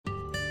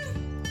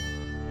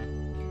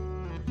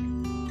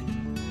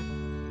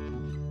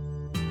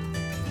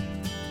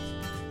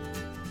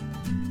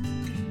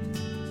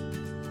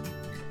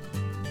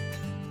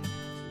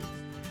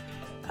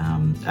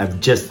I'm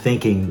just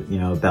thinking,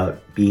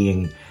 about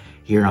being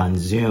here on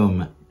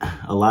Zoom.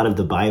 A lot of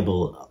the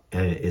Bible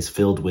is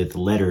filled with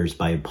letters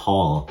by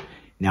Paul.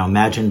 Now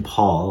imagine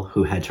Paul,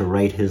 who had to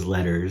write his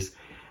letters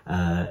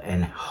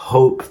and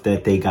hope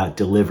that they got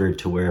delivered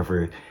to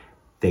wherever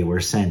they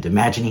were sent.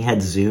 Imagine he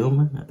had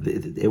Zoom.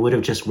 It would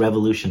have just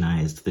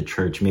revolutionized the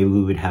church. Maybe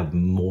we would have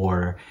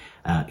more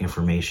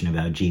information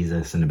about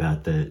Jesus and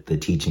about the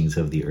teachings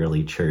of the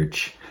early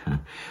church.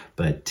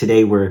 But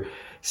today we're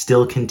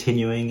still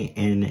continuing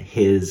in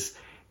his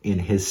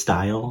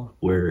style.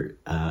 We're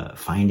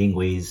finding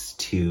ways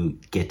to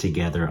get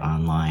together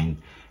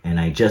online. And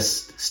I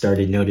just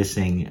started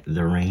noticing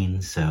the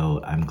rain,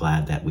 so I'm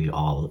glad that we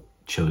all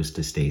chose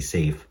to stay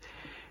safe.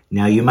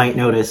 Now you might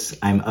notice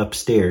I'm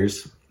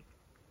upstairs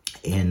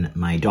in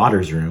my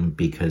daughter's room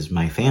because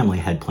my family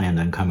had planned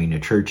on coming to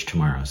church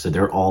tomorrow. So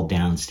they're all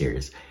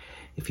downstairs.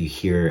 If you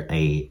hear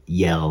a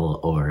yell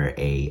or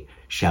a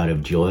shout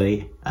of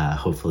joy,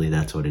 hopefully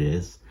that's what it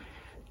is.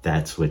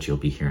 That's what you'll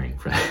be hearing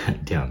from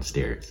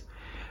downstairs.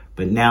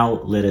 But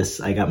now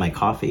I got my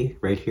coffee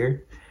right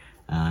here.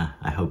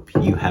 I hope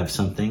you have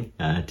something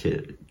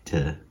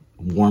to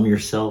warm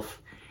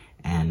yourself.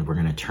 And we're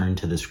going to turn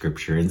to the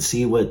scripture and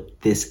see what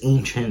this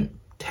ancient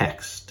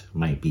text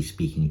might be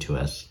speaking to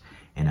us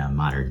in a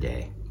modern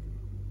day.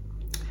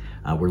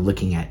 We're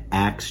looking at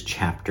Acts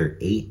chapter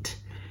 8,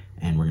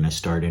 and we're going to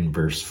start in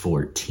verse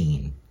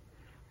 14.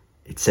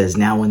 It says,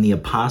 "Now when the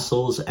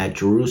apostles at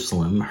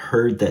Jerusalem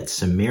heard that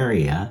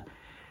Samaria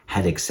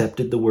had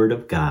accepted the word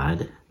of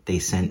God, they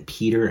sent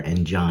Peter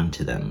and John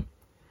to them.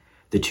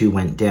 The two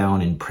went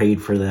down and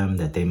prayed for them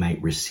that they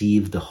might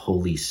receive the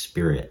Holy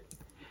Spirit.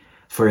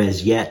 For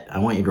as yet," I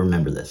want you to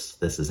remember this.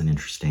 This is an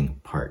interesting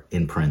part.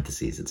 In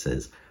parentheses, it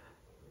says,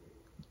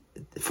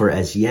 "For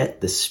as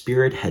yet the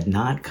Spirit had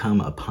not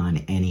come upon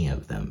any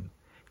of them.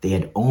 They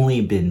had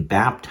only been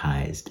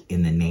baptized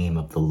in the name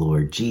of the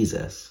Lord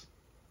Jesus.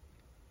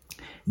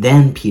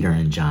 Then Peter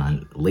and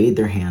John laid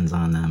their hands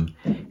on them,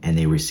 and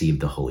they received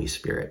the Holy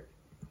Spirit."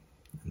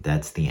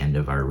 That's the end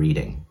of our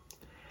reading.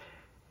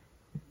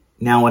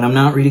 Now, when I'm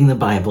not reading the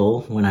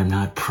Bible, when I'm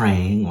not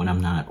praying, when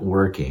I'm not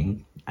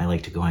working, I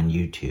like to go on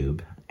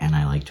YouTube and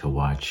I like to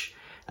watch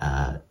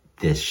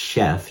this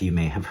chef. You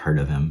may have heard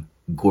of him,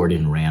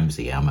 Gordon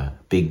Ramsay. I'm a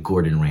big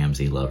Gordon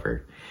Ramsay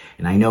lover.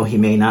 And I know he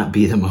may not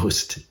be the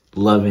most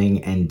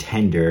loving and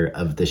tender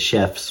of the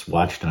chefs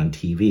watched on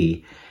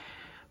TV,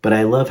 but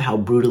I love how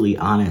brutally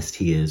honest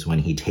he is when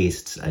he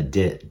tastes a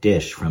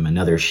dish from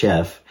another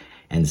chef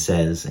and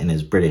says in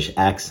his British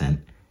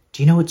accent,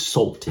 "Do you know what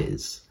salt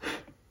is?"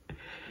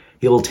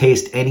 He'll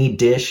taste any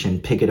dish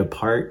and pick it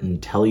apart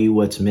and tell you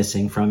what's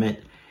missing from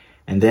it,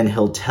 and then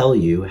he'll tell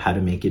you how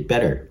to make it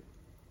better,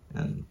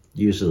 and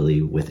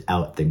usually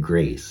without the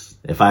grace.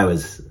 If I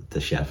was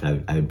the chef,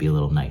 I would be a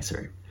little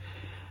nicer.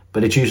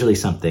 But it's usually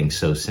something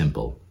so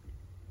simple.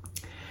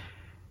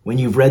 When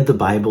you've read the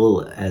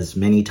Bible as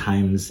many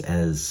times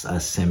as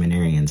us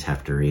seminarians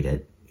have to read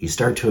it, you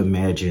start to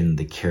imagine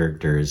the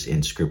characters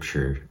in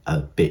Scripture a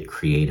bit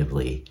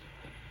creatively.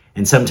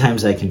 And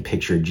sometimes I can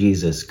picture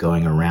Jesus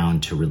going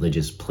around to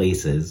religious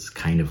places,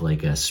 kind of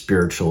like a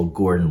spiritual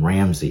Gordon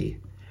Ramsay,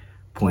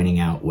 pointing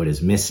out what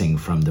is missing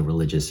from the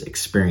religious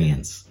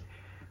experience,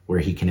 where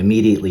he can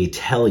immediately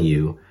tell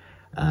you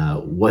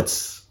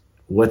what's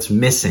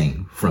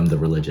missing from the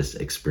religious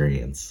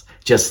experience,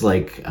 just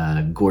like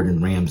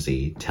Gordon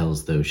Ramsay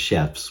tells those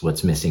chefs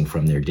what's missing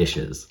from their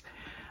dishes.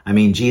 I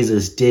mean,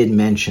 Jesus did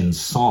mention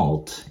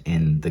salt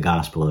in the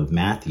Gospel of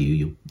Matthew.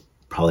 You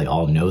probably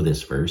all know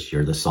this verse.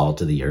 "You're the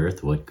salt of the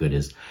earth. What good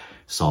is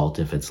salt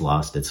if it's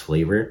lost its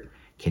flavor?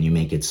 Can you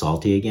make it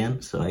salty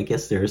again?" So I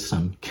guess there is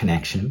some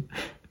connection.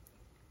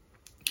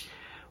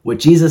 What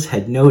Jesus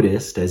had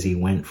noticed as he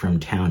went from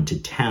town to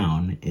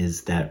town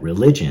is that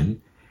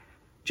religion,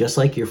 just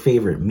like your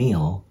favorite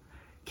meal,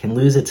 can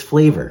lose its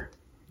flavor.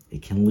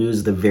 It can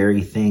lose the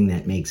very thing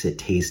that makes it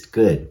taste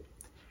good.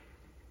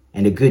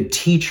 And a good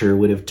teacher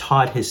would have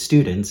taught his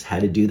students how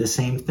to do the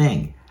same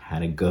thing, how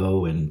to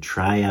go and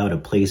try out a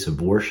place of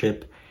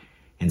worship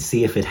and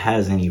see if it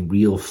has any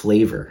real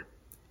flavor.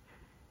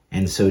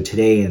 And so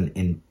today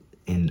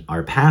in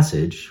our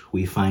passage,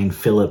 we find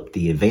Philip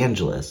the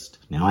evangelist.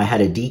 Now, I had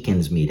a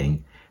deacons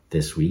meeting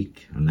this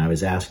week, and I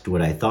was asked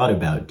what I thought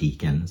about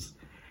deacons.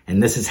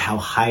 And this is how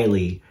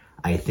highly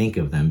I think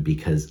of them,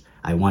 because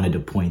I wanted to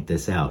point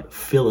this out.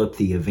 Philip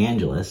the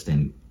evangelist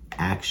in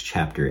Acts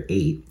chapter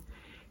 8,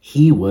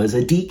 he was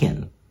a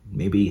deacon.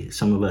 Maybe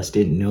some of us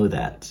didn't know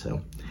that.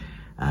 So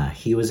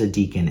he was a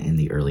deacon in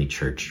the early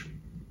church.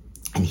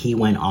 And he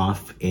went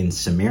off in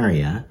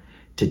Samaria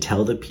to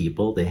tell the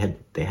people. They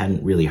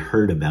hadn't really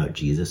heard about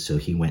Jesus, so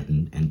he went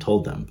and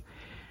told them.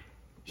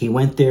 He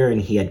went there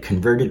and he had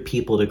converted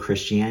people to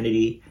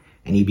Christianity,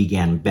 and he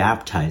began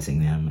baptizing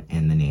them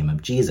in the name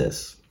of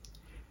Jesus.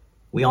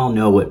 We all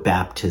know what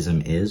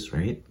baptism is,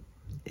 right?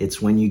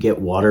 It's when you get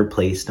water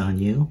placed on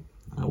you.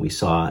 We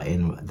saw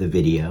in the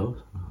video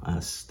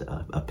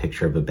a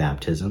picture of a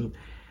baptism.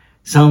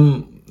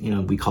 Some,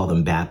 we call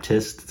them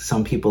Baptists.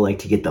 Some people like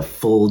to get the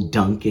full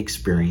dunk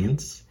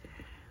experience.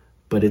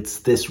 But it's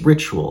this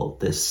ritual,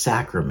 this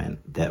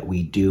sacrament that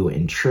we do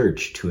in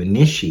church to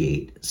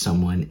initiate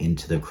someone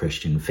into the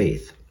Christian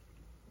faith.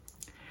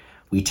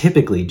 We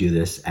typically do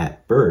this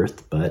at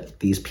birth, but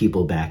these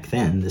people back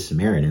then, the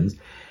Samaritans,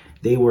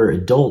 they were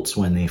adults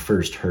when they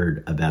first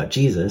heard about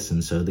Jesus,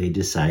 and so they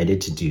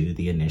decided to do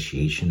the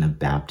initiation of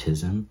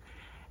baptism,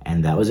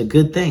 and that was a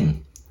good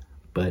thing.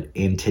 But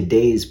in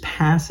today's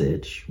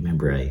passage,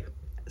 remember I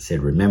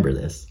said remember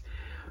this,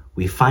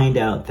 we find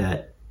out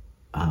that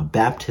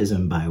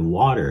baptism by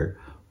water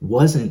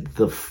wasn't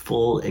the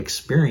full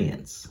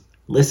experience.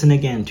 Listen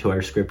again to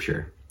our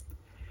scripture.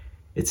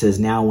 It says,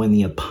 now when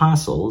the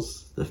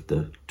apostles,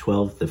 the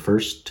 12, the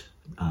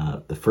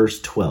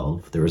first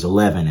 12, there was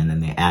 11, and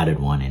then they added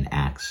one in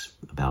Acts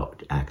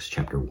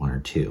chapter 1 or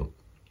 2.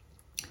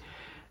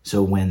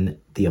 So when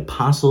the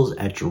apostles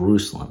at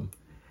Jerusalem,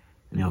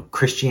 now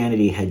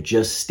Christianity had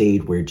just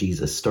stayed where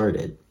Jesus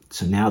started,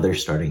 so now they're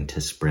starting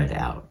to spread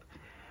out.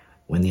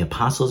 When the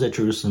apostles at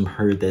Jerusalem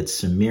heard that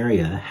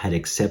Samaria had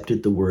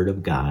accepted the word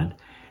of God,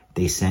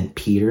 they sent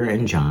Peter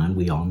and John,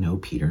 we all know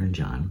Peter and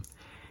John,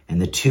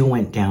 and the two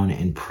went down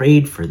and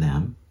prayed for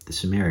them, the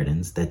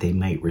Samaritans, that they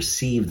might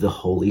receive the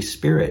Holy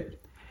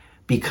Spirit,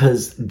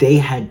 because they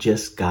had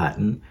just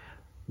gotten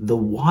the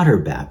water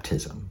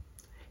baptism.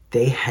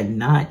 They had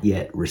not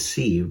yet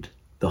received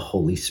the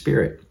Holy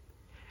Spirit.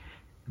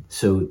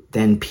 So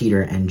then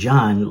Peter and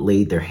John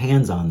laid their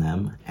hands on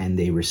them and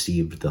they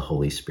received the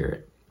Holy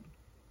Spirit.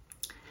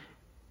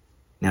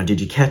 Now,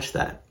 did you catch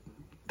that?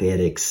 They had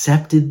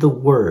accepted the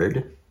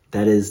word,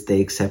 that is,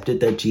 they accepted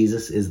that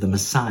Jesus is the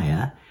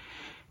Messiah,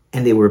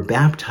 and they were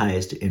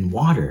baptized in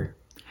water,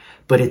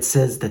 but it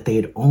says that they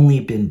had only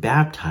been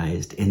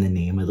baptized in the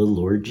name of the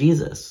Lord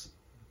Jesus.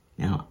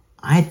 Now,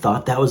 I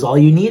thought that was all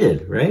you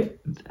needed, right?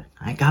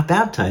 I got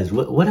baptized.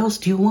 What else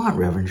do you want,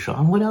 Reverend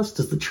Sean? What else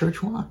does the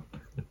church want?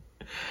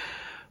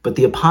 But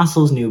the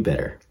apostles knew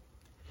better,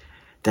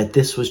 that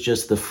this was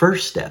just the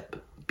first step,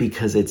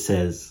 because it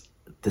says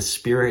the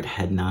Spirit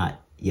had not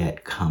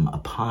yet come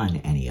upon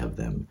any of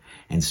them.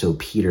 And so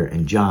Peter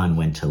and John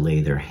went to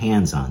lay their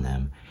hands on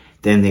them.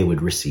 Then they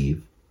would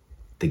receive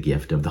the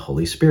gift of the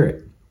Holy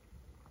Spirit.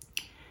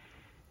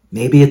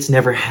 Maybe it's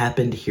never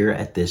happened here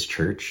at this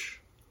church,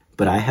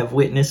 but I have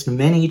witnessed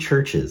many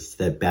churches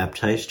that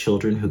baptize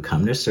children who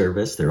come to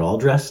service. They're all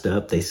dressed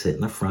up. They sit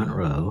in the front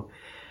row.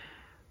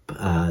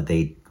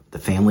 The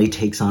family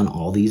takes on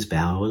all these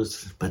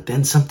vows, but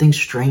then something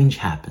strange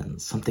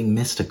happens, something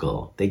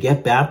mystical. They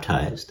get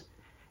baptized,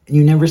 and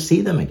you never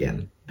see them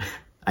again.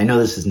 I know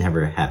this has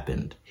never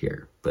happened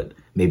here, but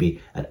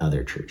maybe at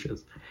other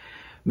churches.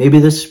 Maybe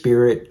the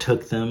Spirit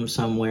took them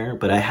somewhere,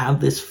 but I have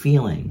this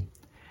feeling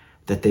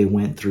that they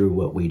went through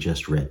what we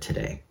just read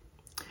today,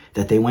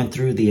 that they went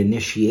through the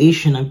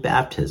initiation of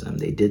baptism.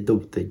 They did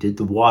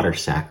the water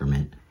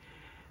sacrament,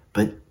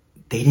 but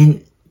they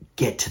didn't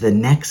get to the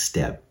next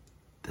step,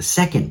 the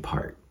second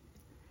part,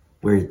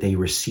 where they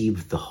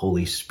received the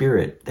Holy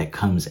Spirit that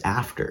comes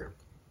after.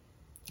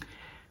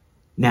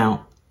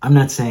 Now, I'm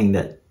not saying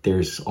that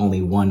there's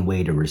only one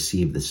way to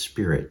receive the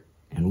Spirit,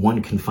 and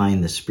one can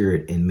find the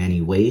Spirit in many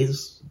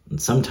ways. And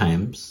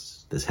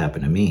sometimes, this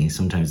happened to me,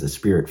 sometimes the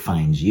Spirit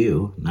finds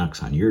you,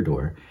 knocks on your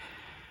door.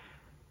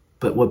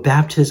 But what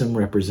baptism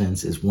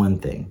represents is one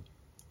thing,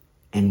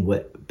 and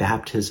what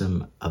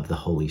baptism of the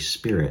Holy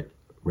Spirit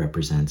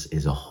represents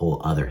is a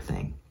whole other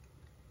thing.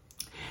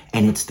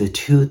 And it's the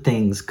two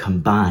things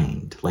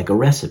combined, like a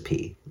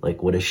recipe,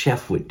 like what a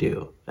chef would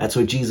do. That's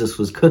what Jesus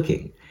was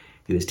cooking.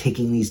 He was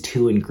taking these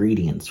two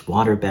ingredients,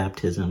 water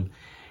baptism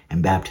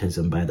and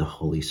baptism by the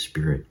Holy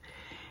Spirit,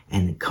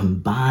 and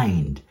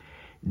combined,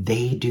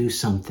 they do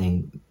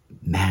something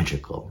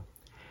magical,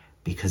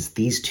 because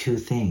these two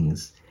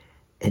things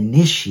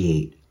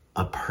initiate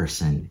a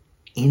person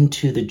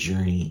into the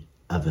journey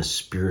of a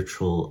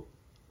spiritual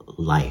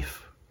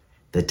life,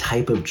 the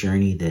type of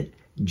journey that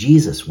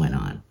Jesus went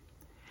on.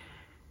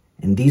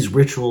 And these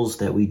rituals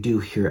that we do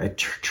here at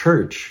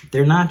church,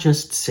 they're not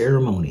just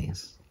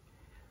ceremonies,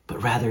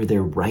 but rather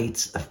they're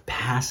rites of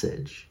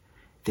passage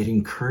that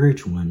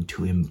encourage one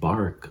to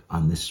embark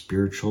on the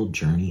spiritual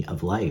journey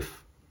of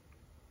life.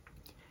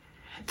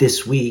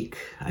 This week,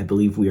 I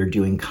believe we are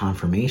doing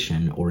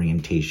confirmation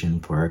orientation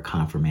for our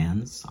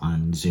confirmands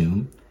on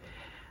Zoom.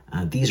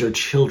 These are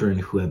children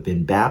who have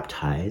been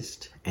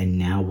baptized and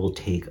now will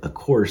take a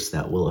course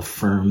that will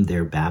affirm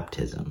their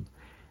baptism.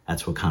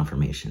 That's what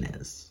confirmation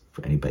is.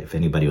 If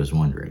anybody was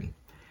wondering.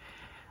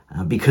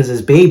 Because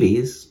as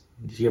babies,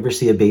 did you ever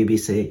see a baby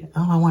say,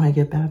 oh, I want to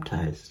get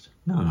baptized?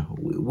 No,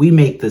 we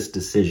make this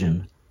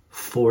decision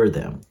for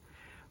them.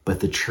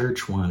 But the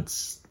church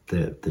wants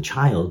the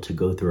child to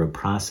go through a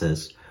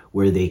process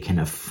where they can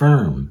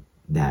affirm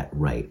that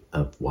rite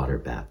of water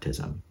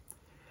baptism.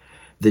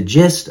 The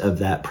gist of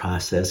that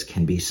process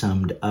can be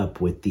summed up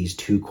with these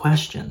two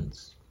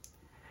questions.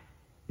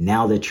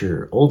 Now that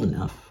you're old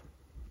enough,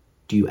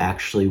 do you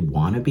actually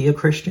want to be a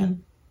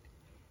Christian?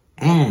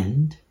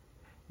 And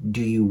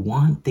do you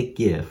want the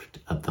gift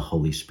of the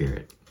Holy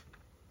Spirit?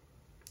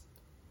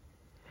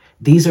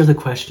 These are the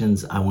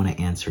questions I want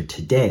to answer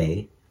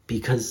today,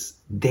 because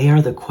They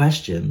are the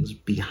questions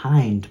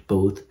behind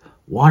both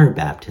water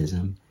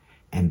baptism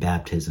and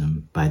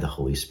baptism by the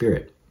Holy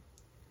Spirit.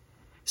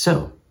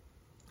 So,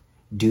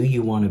 do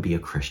you want to be a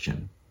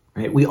Christian?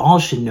 Right? We all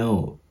should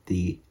know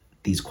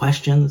these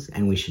questions,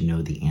 and we should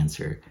know the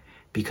answer,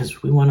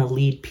 because we want to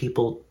lead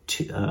people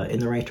in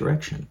the right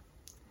direction.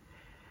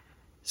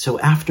 So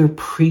after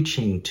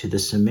preaching to the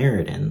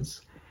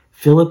Samaritans,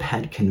 Philip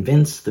had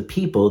convinced the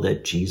people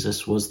that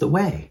Jesus was the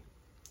way.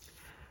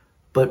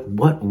 But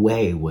what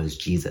way was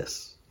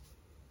Jesus?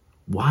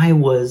 Why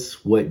was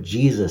what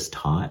Jesus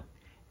taught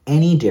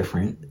any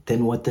different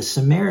than what the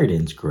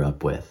Samaritans grew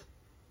up with?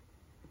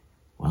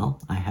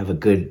 Well, I have a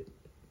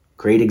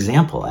great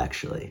example,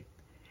 actually.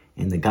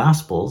 In the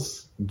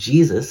Gospels,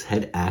 Jesus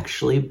had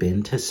actually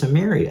been to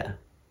Samaria.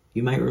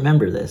 You might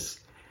remember this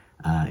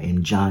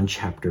in John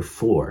chapter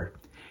 4.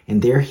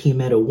 And there he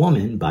met a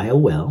woman by a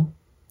well,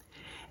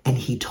 and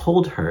he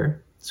told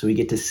her, so we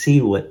get to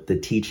see what the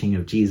teaching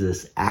of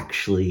Jesus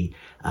actually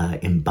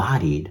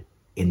embodied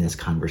in this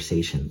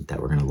conversation that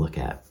we're going to look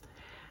at.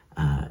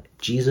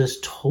 Jesus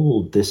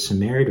told this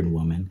Samaritan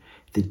woman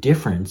the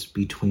difference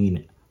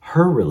between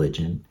her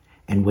religion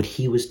and what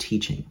he was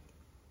teaching.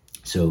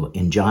 So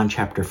in John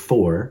chapter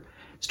 4,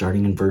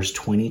 starting in verse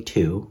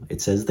 22,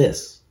 it says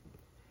this.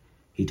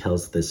 He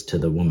tells this to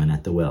the woman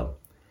at the well.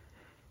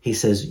 He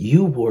says,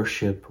 "You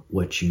worship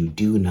what you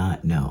do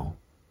not know.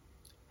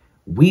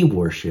 We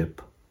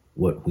worship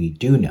what we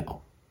do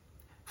know,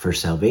 for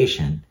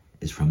salvation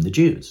is from the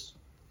Jews."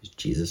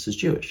 Jesus is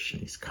Jewish,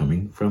 and he's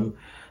coming from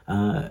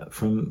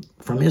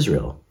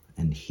Israel,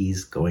 and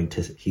he's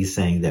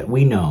saying that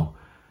we know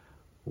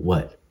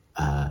what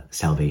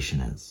salvation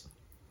is.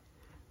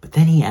 But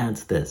then he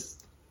adds this.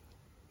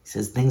 He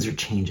says things are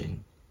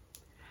changing,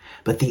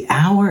 but the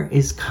hour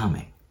is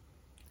coming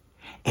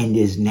and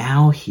is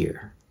now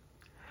here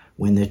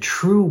when the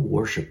true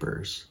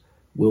worshipers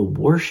will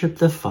worship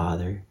the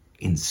Father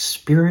in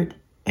spirit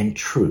and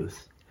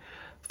truth,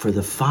 for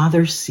the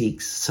Father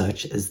seeks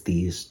such as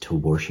these to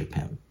worship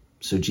him.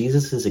 So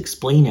Jesus is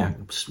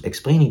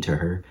explaining to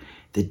her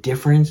the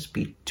difference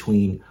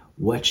between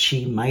what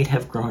she might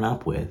have grown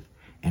up with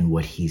and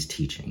what he's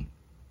teaching.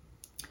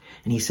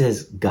 And he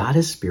says, God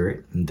is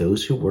spirit, and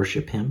those who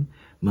worship him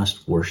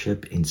must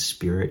worship in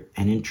spirit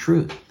and in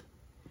truth.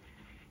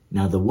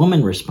 Now the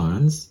woman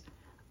responds,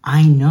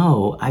 I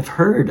know, I've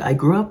heard, I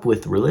grew up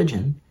with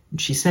religion.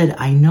 And she said,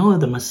 I know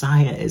the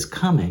Messiah is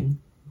coming.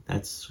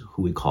 That's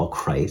who we call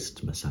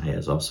Christ. Messiah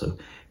is also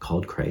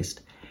called Christ.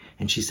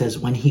 And she says,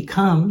 when he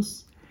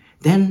comes,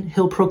 then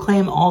he'll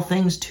proclaim all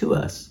things to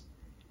us.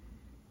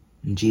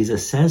 And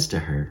Jesus says to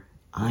her,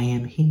 I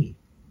am he.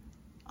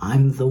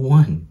 I'm the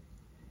one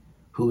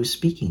who is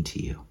speaking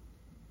to you.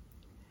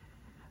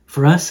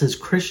 For us as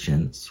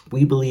Christians,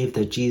 we believe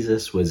that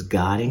Jesus was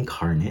God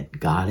incarnate,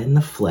 God in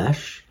the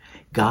flesh,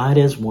 God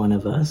as one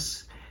of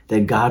us,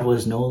 that God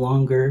was no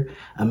longer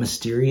a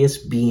mysterious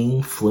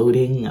being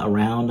floating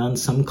around on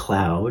some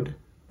cloud,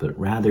 but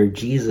rather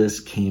Jesus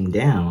came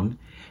down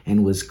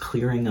and was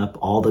clearing up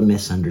all the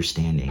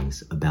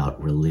misunderstandings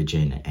about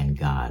religion and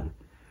God,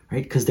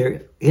 right? Because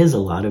there is a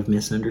lot of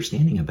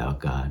misunderstanding about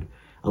God,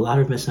 a lot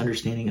of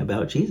misunderstanding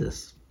about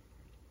Jesus.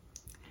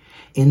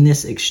 In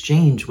this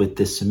exchange with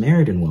this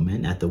Samaritan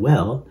woman at the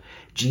well,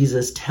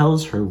 Jesus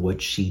tells her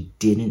what she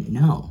didn't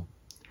know,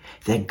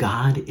 that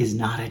God is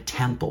not a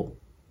temple,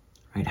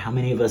 right? How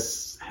many of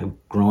us have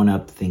grown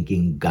up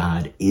thinking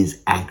God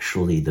is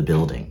actually the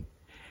building?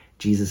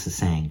 Jesus is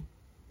saying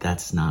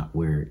that's not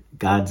where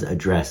God's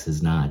address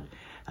is, not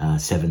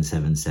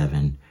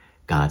 777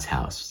 God's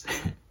house.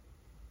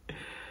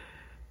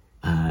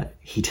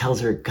 He tells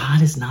her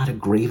God is not a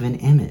graven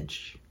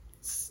image.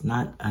 It's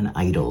not an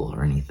idol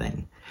or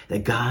anything.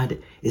 That God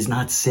is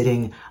not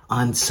sitting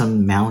on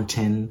some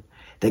mountain,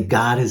 that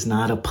God is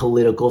not a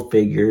political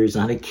figure, he's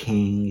not a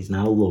king, he's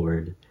not a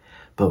lord,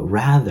 but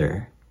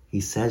rather, he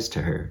says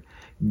to her,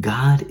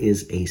 God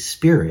is a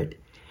spirit,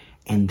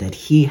 and that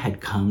he had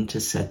come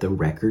to set the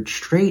record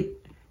straight.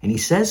 And he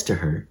says to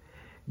her,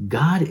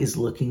 God is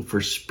looking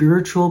for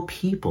spiritual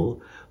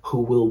people who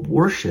will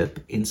worship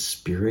in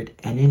spirit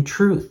and in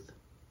truth.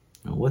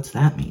 Now, what's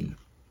that mean?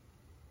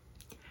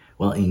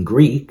 Well, in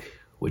Greek,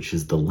 which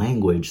is the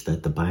language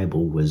that the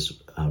Bible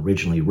was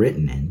originally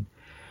written in,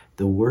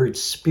 the word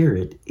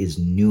spirit is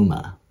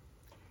pneuma.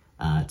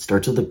 It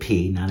starts with a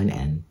P, not an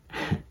N,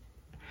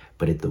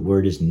 but the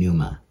word is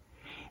pneuma.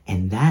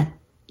 And that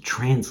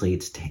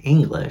translates to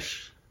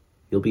English,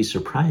 you'll be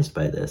surprised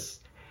by this,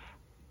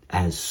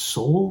 as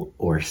soul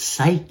or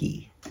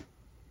psyche.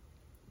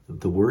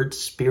 The word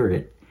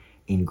spirit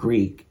in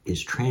Greek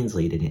is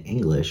translated in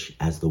English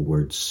as the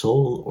word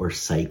soul or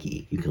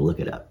psyche. You can look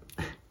it up.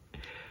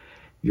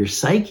 Your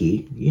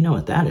psyche, you know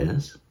what that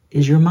is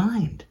your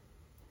mind.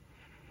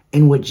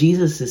 And what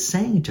Jesus is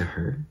saying to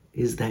her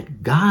is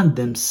that God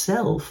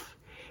himself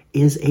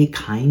is a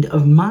kind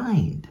of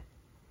mind.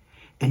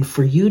 And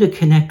for you to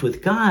connect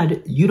with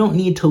God, you don't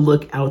need to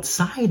look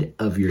outside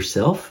of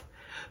yourself,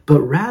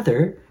 but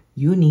rather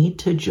you need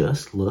to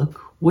just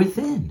look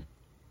within.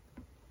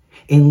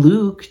 In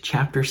Luke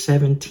chapter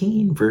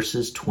 17,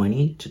 verses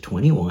 20 to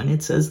 21,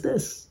 it says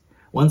this.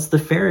 Once the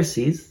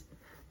Pharisees,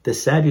 the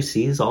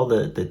Sadducees, all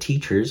the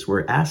teachers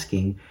were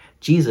asking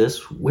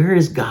Jesus, where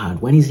is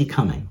God? When is he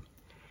coming?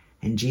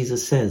 And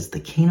Jesus says, the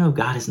kingdom of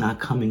God is not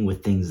coming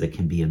with things that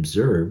can be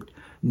observed,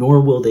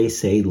 nor will they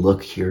say,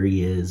 look, here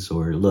he is,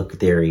 or look,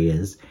 there he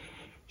is.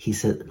 He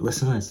said,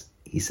 listen to this.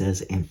 He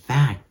says, in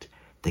fact,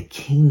 the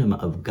kingdom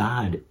of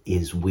God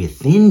is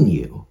within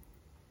you.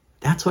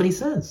 That's what he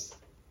says.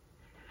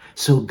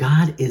 So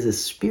God is a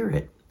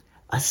spirit,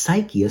 a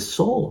psyche, a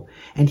soul,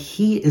 and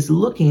he is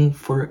looking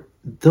for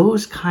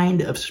those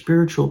kind of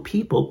spiritual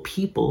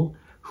people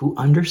who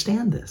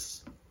understand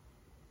this.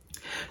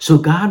 So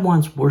God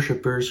wants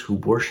worshipers who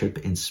worship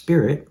in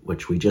spirit,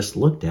 which we just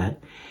looked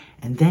at,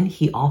 and then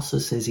he also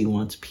says he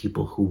wants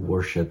people who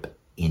worship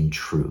in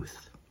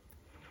truth.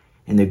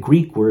 And the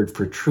Greek word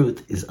for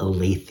truth is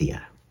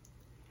aletheia.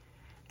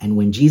 And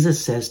when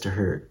Jesus says to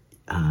her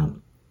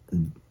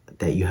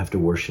that you have to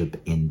worship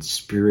in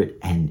spirit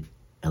and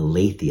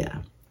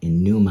aletheia,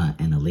 in pneuma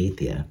and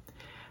aletheia,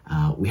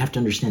 we have to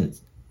understand,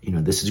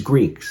 this is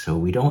Greek, so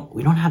we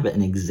don't have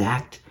an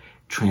exact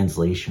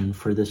translation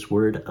for this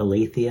word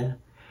aletheia,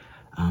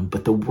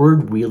 but the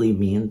word really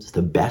means,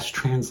 the best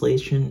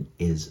translation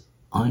is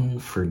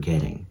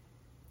unforgetting.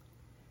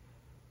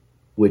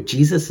 What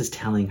Jesus is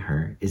telling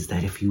her is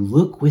that if you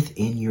look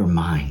within your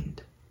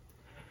mind,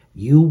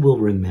 you will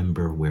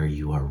remember where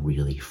you are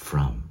really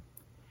from.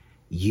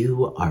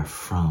 You are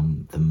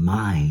from the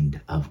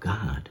mind of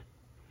God,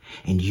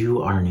 and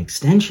you are an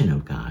extension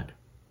of God.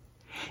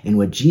 And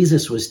what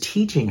Jesus was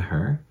teaching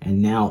her,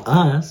 and now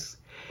us,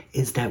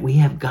 is that we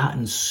have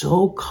gotten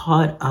so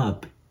caught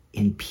up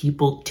in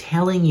people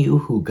telling you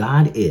who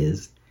God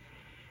is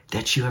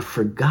that you have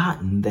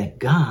forgotten that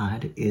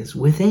God is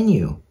within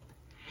you.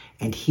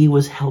 And he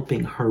was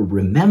helping her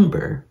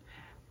remember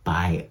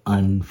by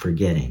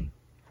unforgetting,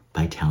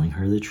 by telling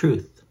her the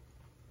truth.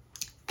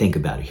 Think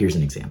about it. Here's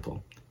an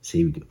example.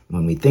 See,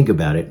 when we think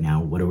about it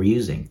now, what are we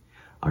using?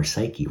 Our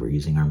psyche. We're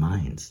using our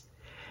minds.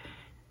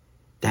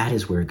 That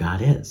is where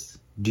God is.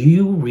 Do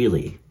you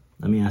really,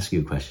 let me ask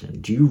you a question.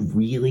 Do you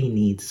really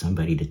need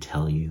somebody to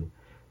tell you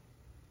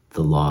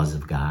the laws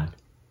of God?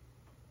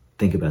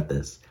 Think about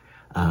this.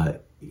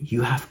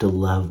 You have to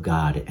love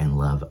God and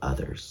love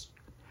others.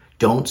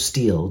 Don't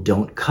steal,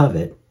 don't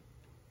covet.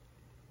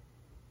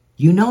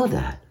 You know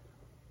that.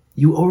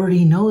 You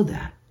already know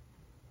that.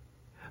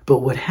 But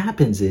what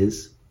happens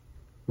is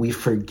we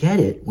forget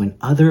it when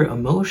other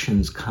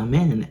emotions come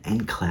in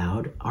and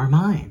cloud our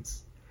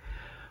minds.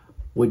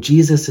 What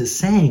Jesus is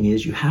saying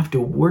is you have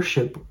to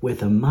worship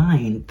with a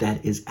mind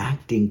that is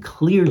acting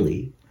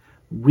clearly,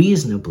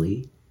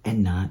 reasonably,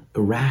 and not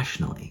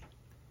irrationally.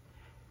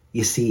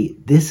 You see,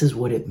 this is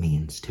what it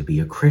means to be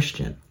a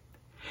Christian.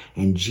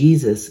 And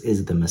Jesus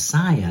is the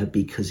Messiah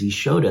because he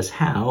showed us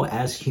how,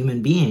 as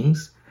human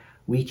beings,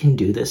 we can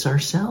do this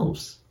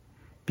ourselves.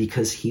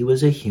 Because he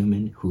was a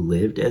human who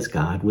lived as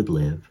God would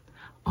live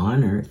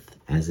on earth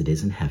as it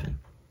is in heaven.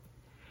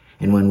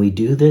 And when we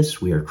do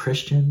this, we are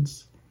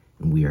Christians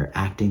and we are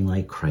acting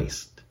like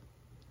Christ.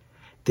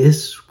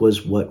 This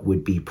was what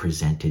would be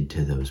presented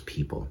to those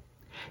people.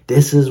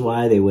 This is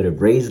why they would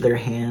have raised their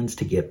hands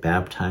to get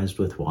baptized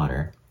with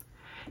water.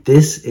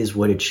 This is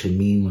what it should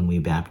mean when we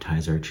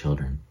baptize our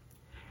children.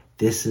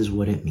 This is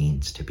what it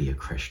means to be a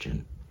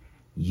Christian.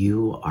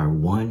 You are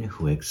one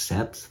who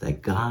accepts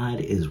that God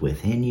is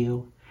within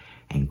you,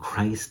 and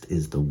Christ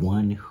is the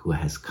one who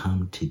has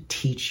come to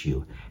teach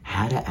you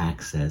how to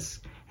access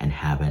and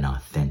have an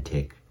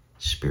authentic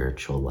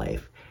spiritual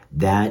life.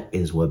 That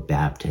is what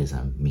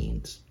baptism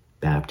means.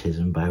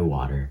 Baptism by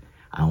water.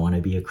 I want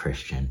to be a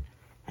Christian,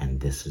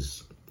 and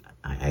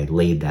I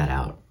laid that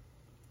out.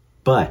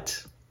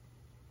 But,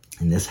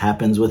 and this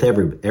happens with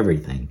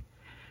everything,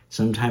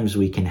 sometimes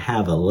we can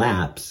have a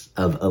lapse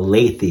of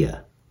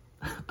aletheia,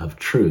 of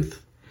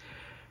truth.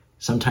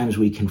 Sometimes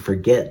we can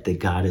forget that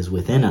God is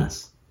within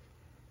us.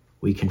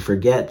 We can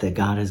forget that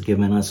God has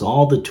given us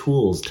all the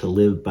tools to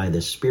live by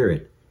the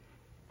Spirit,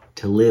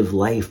 to live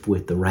life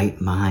with the right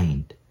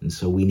mind. And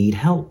so we need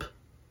help.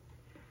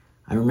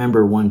 I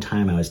remember one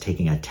time I was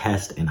taking a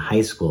test in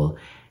high school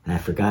and I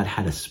forgot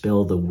how to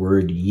spell the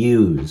word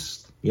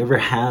use. You ever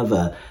have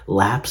a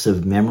lapse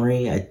of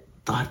memory? I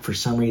thought for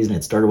some reason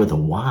it started with a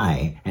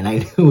Y and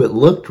I knew it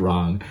looked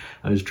wrong.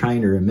 I was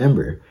trying to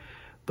remember.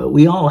 But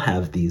we all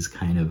have these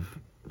kind of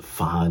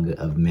fog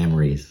of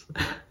memories.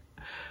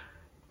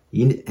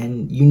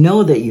 And you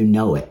know that you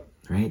know it,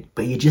 right?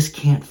 But you just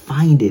can't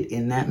find it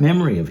in that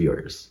memory of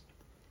yours.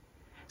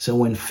 So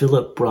when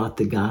Philip brought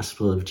the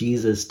gospel of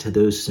Jesus to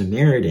those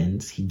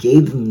Samaritans, he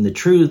gave them the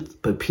truth,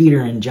 but Peter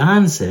and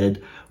John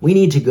said, we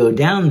need to go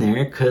down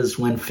there because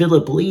when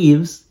Philip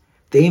leaves,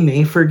 they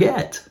may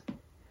forget.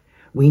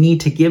 We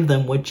need to give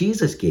them what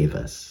Jesus gave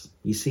us.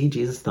 You see,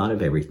 Jesus thought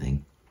of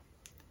everything.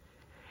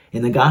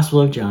 In the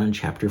Gospel of John,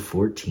 chapter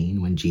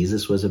 14, when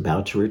Jesus was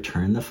about to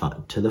return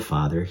to the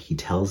Father, he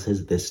tells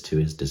this to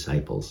his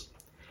disciples.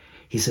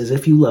 He says,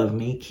 if you love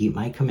me, keep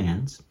my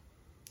commands.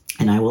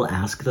 And I will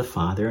ask the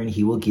Father, and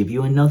he will give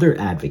you another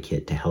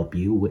advocate to help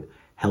you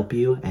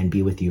and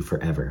be with you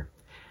forever.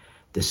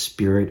 The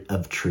Spirit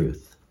of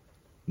truth.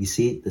 You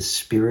see, the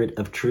Spirit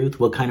of truth.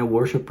 What kind of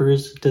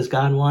worshipers does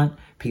God want?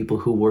 People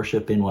who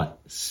worship in what?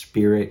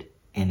 Spirit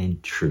and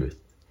in truth.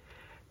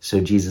 So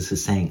Jesus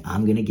is saying,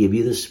 I'm going to give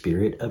you the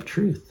Spirit of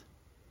truth.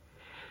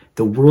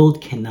 The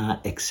world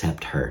cannot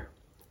accept her.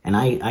 And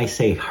I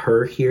say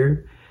her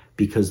here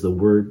because the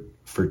word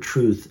for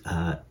truth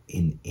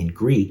in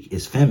Greek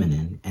is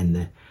feminine, and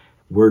the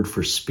word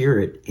for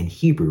spirit in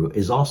Hebrew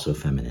is also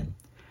feminine.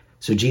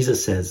 So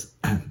Jesus says,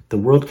 the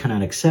world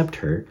cannot accept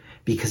her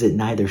because it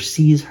neither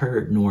sees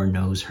her nor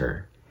knows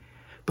her.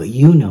 But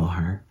you know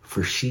her,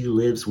 for she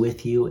lives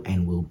with you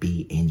and will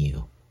be in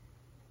you.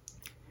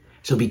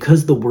 So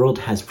because the world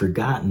has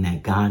forgotten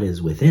that God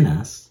is within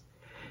us,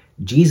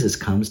 Jesus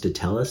comes to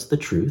tell us the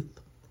truth,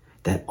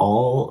 that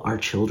all are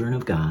children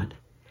of God,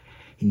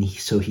 and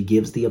so he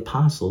gives the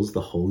apostles the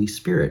Holy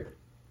Spirit.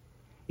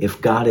 If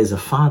God is a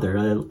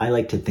father, I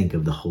like to think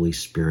of the Holy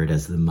Spirit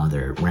as the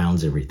mother,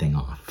 rounds everything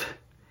off.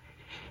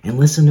 And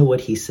listen to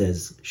what he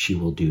says she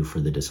will do for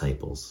the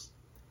disciples.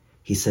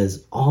 He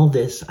says, all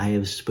this I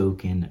have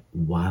spoken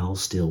while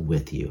still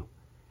with you.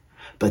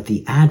 But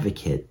the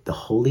advocate, the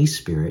Holy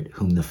Spirit,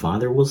 whom the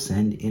Father will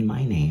send in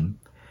my name,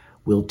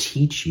 will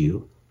teach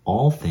you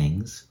all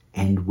things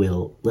and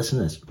will, listen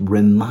to this,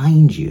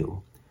 remind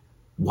you.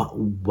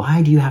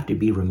 Why do you have to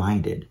be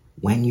reminded?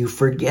 When you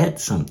forget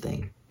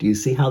something. Do you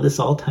see how this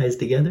all ties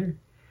together?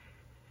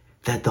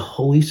 That the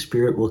Holy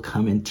Spirit will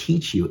come and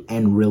teach you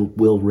and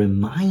will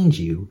remind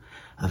you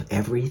of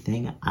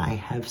everything I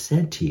have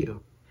said to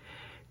you.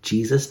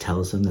 Jesus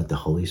tells them that the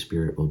Holy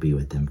Spirit will be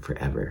with them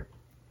forever.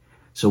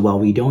 So while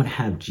we don't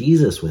have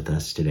Jesus with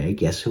us today,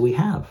 guess who we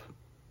have?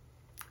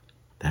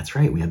 That's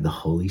right, we have the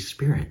Holy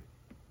Spirit.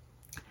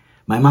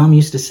 My mom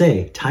used to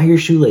say, tie your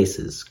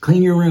shoelaces,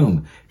 clean your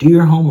room, do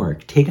your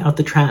homework, take out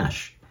the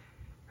trash.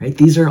 Right?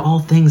 These are all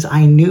things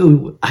I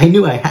knew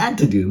I had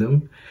to do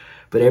them,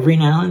 but every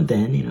now and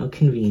then,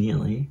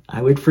 conveniently,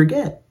 I would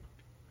forget.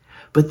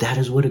 But that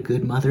is what a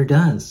good mother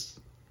does.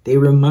 They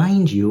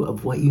remind you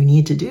of what you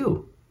need to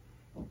do.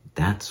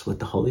 That's what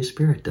the Holy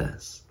Spirit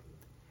does.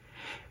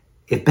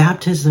 If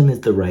baptism is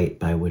the rite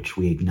by which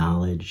we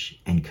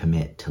acknowledge and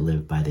commit to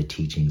live by the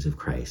teachings of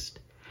Christ,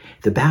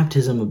 the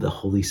baptism of the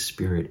Holy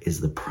Spirit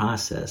is the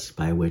process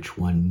by which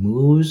one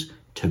moves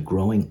to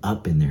growing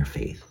up in their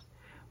faith,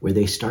 where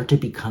they start to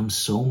become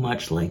so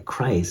much like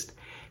Christ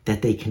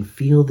that they can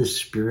feel the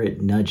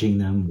Spirit nudging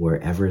them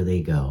wherever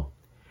they go.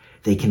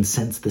 They can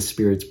sense the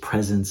Spirit's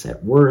presence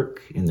at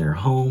work, in their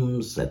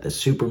homes, at the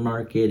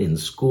supermarket, in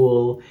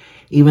school,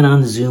 even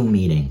on Zoom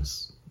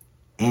meetings,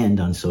 and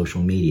on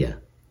social media.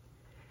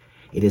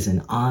 It is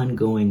an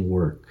ongoing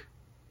work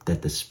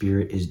that the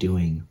Spirit is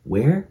doing.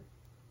 Where?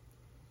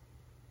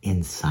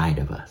 Inside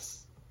of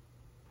us.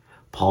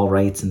 Paul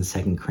writes in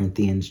 2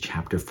 Corinthians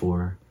chapter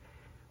 4,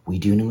 we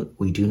do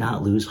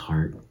not lose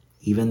heart,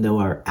 even though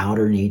our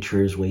outer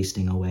nature is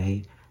wasting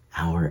away,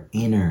 our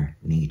inner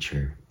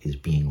nature is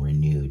being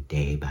renewed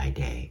day by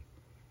day.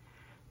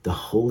 The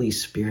Holy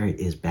Spirit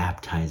is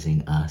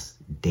baptizing us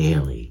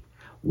daily,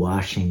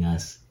 washing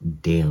us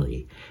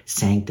daily,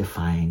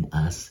 sanctifying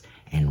us,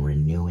 and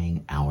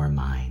renewing our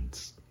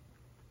minds,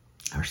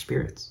 our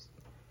spirits.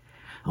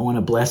 I want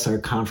to bless our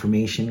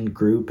confirmation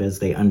group as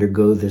they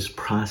undergo this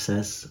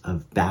process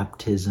of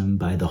baptism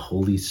by the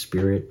Holy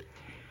Spirit.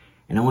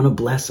 And I want to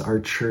bless our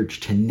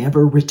church to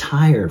never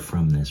retire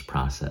from this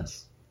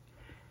process.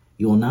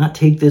 You will not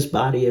take this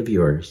body of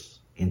yours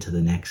into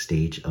the next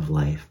stage of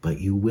life, but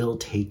you will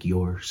take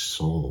your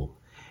soul,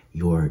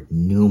 your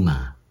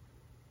pneuma,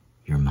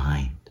 your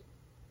mind.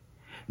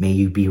 May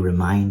you be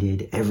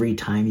reminded every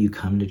time you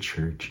come to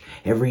church,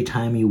 every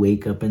time you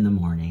wake up in the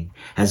morning,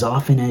 as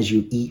often as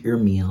you eat your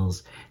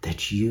meals,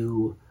 that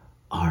you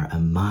are a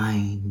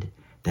mind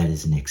that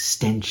is an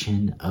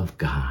extension of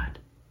God.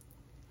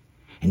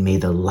 And may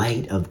the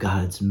light of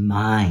God's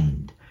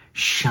mind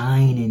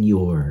shine in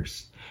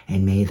yours,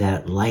 and may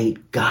that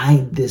light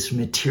guide this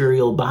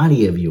material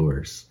body of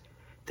yours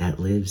that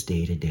lives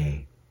day to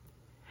day.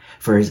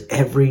 For as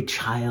every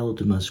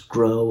child must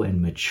grow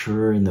and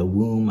mature in the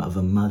womb of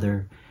a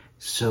mother,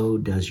 so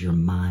does your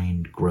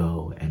mind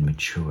grow and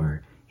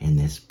mature in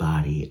this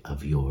body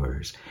of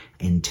yours,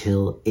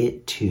 until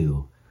it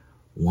too,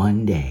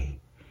 one day,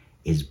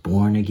 is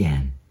born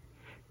again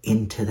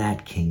into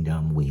that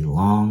kingdom we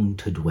long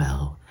to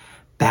dwell,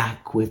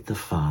 back with the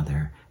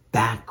Father,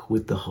 back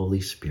with the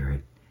Holy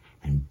Spirit,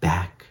 and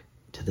back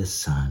to the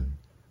Son,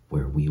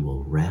 where we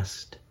will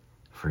rest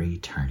for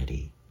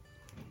eternity.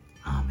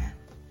 Amen.